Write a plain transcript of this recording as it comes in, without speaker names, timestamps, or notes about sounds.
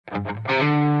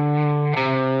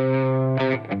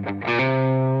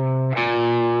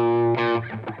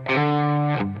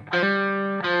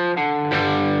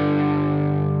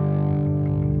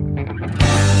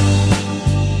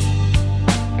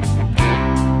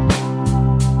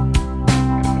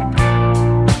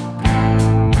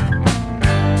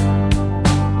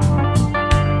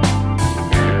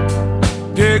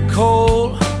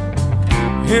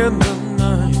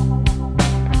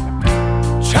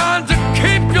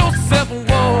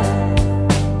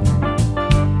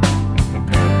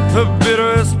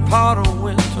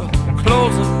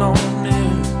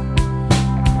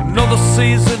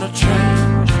season of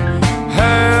change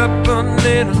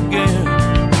happening again.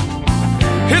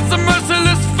 It's a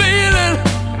merciless feeling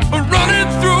running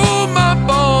through my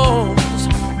bones.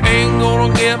 Ain't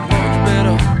gonna get much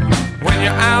better when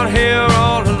you're out here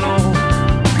all alone.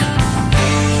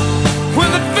 When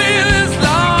the feeling's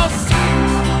lost,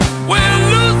 when you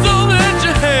lose all that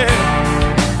you had,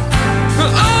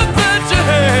 all that you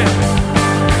had.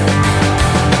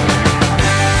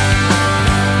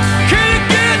 Can't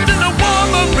get any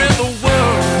warmer in the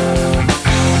world.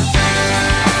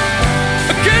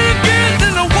 Can't get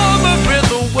any warmer in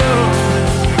the world.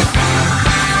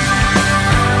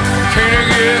 Can't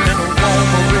get any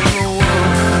warmer in the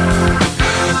world.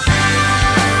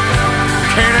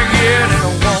 Can't get any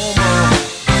warmer.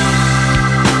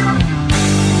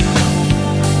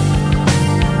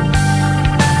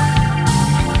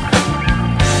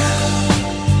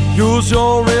 Use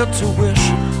your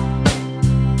intuition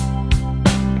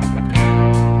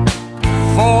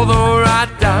for the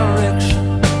right direction.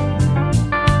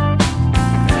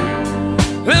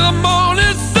 Let the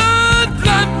morning sun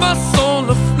light my soul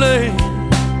aflame.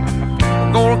 I'm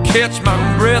gonna catch my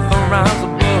breath and rise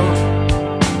above.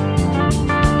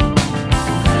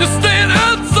 You're staying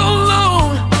out so long,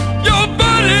 your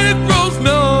body grows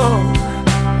numb.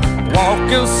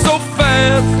 Walking so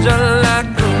fast, just like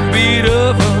the beat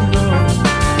of a drum.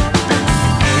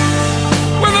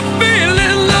 When the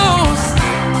feeling lost,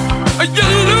 you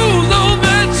lose all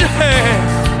that you had,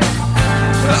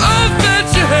 all that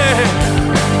you had.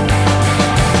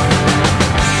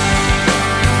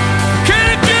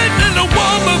 Can't get any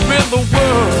warmer in the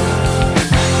world.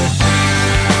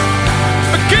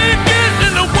 Can't get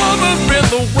any warmer in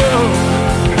the world.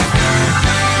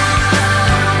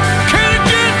 Can't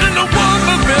get any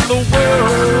warmer in the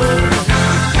world.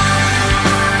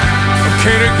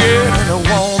 Can't get any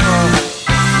warmer.